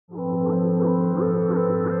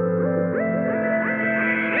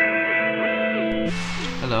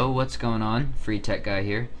Hello, what's going on? Free Tech Guy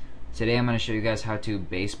here. Today I'm going to show you guys how to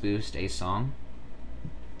bass boost a song.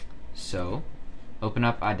 So, open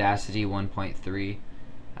up Audacity 1.3.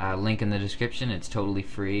 Link in the description. It's totally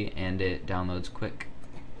free and it downloads quick.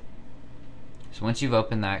 So once you've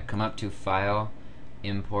opened that, come up to File,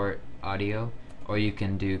 Import Audio, or you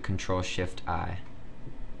can do Control-Shift-I.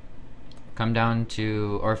 Come down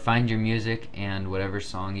to, or find your music and whatever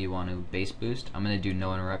song you want to bass boost. I'm going to do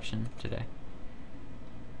No Interruption today.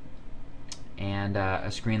 And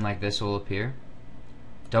a screen like this will appear.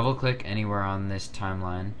 Double click anywhere on this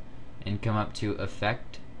timeline and come up to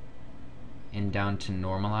Effect and down to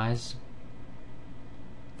Normalize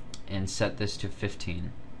and set this to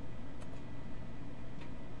 15.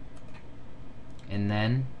 And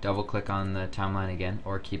then double click on the timeline again,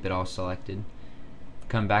 or keep it all selected.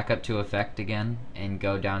 Come back up to Effect again and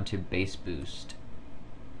go down to Bass Boost.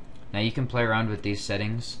 Now you can play around with these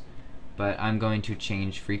settings, but I'm going to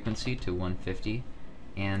change frequency to 150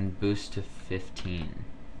 and boost to 15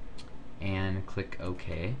 and click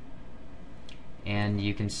OK. And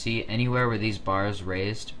you can see anywhere where these bars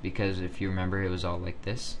raised, because if you remember it was all like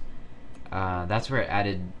this, that's where it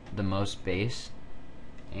added the most bass.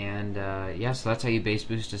 And yeah, so that's how you bass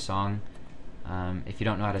boost a song. If you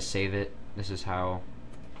don't know how to save it, this is how.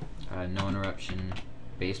 No interruption,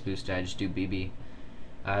 bass boost. I just do BB.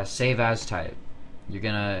 Save as type.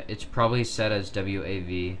 It's probably set as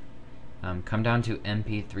WAV. Come down to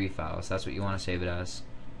MP3 files. That's what you want to save it as.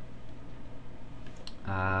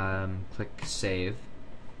 Click save,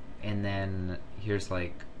 and then here's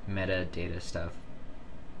like metadata stuff.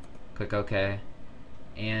 Click OK.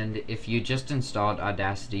 And if you just installed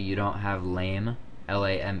Audacity, you don't have LAME,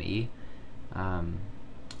 L-A-M-E. On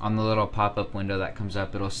the little pop-up window that comes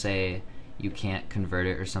up, it'll say you can't convert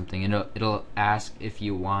it or something. It'll ask if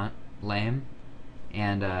you want LAME,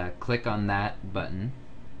 and click on that button,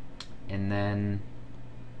 and then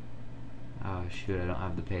oh shoot, I don't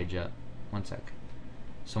have the page up. One sec.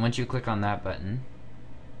 So once you click on that button,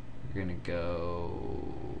 you're gonna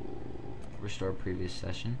go restore previous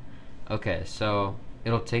session. Okay, so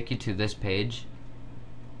it'll take you to this page.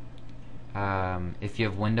 If you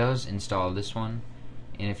have Windows, install this one,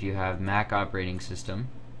 and if you have Mac operating system,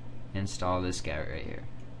 install this guy right here.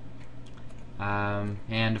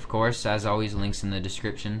 And of course, as always, links in the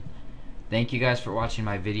description. Thank you guys for watching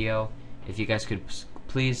my video. If you guys could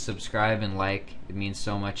please subscribe and like, it means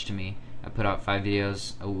so much to me. I put out 5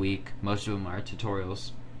 videos a week. Most of them are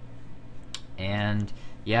tutorials. And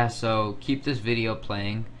yeah, so keep this video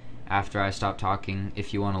playing after I stop talking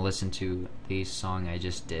if you want to listen to the song I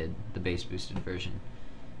just did, the bass boosted version.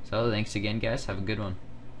 So thanks again, guys. Have a good one.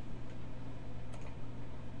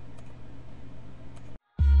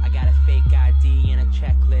 I got a fake ID and a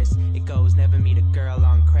checklist. It goes never meet a girl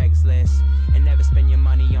on Craigslist, and never spend your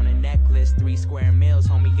money on a necklace. 3 square meals,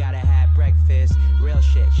 homie, gotta have breakfast. Real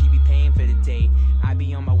shit, she be paying for the date. I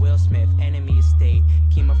be on my Will Smith enemy estate.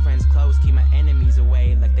 Keep my friends close, keep my enemies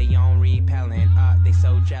away, like they on repellent. They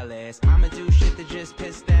so jealous. I'ma do shit to just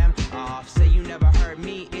piss them off. Say you never heard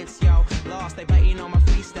me, it's yo lost. They biting on my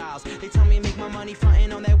freestyles. They tell me make my money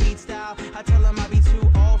frontin' on that weed style. I tell them I be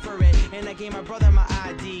too old for it, and I gave my brother my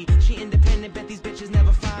ID. She independent, bet these bitches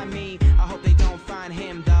never find me. I hope they don't find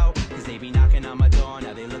him though, cause they be knocking on my door,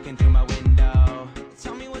 now they looking through my window.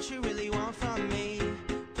 Tell me what you really want from me.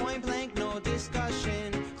 Point blank, no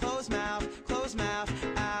discussion. Close mouth,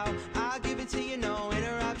 ow. I'll give it to you, no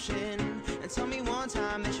interruption. And tell me one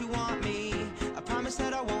time that you want me. I promise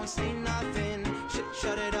that I won't say nothing.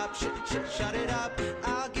 Shut it up, shut it up.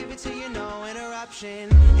 I'll give it to you, no interruption.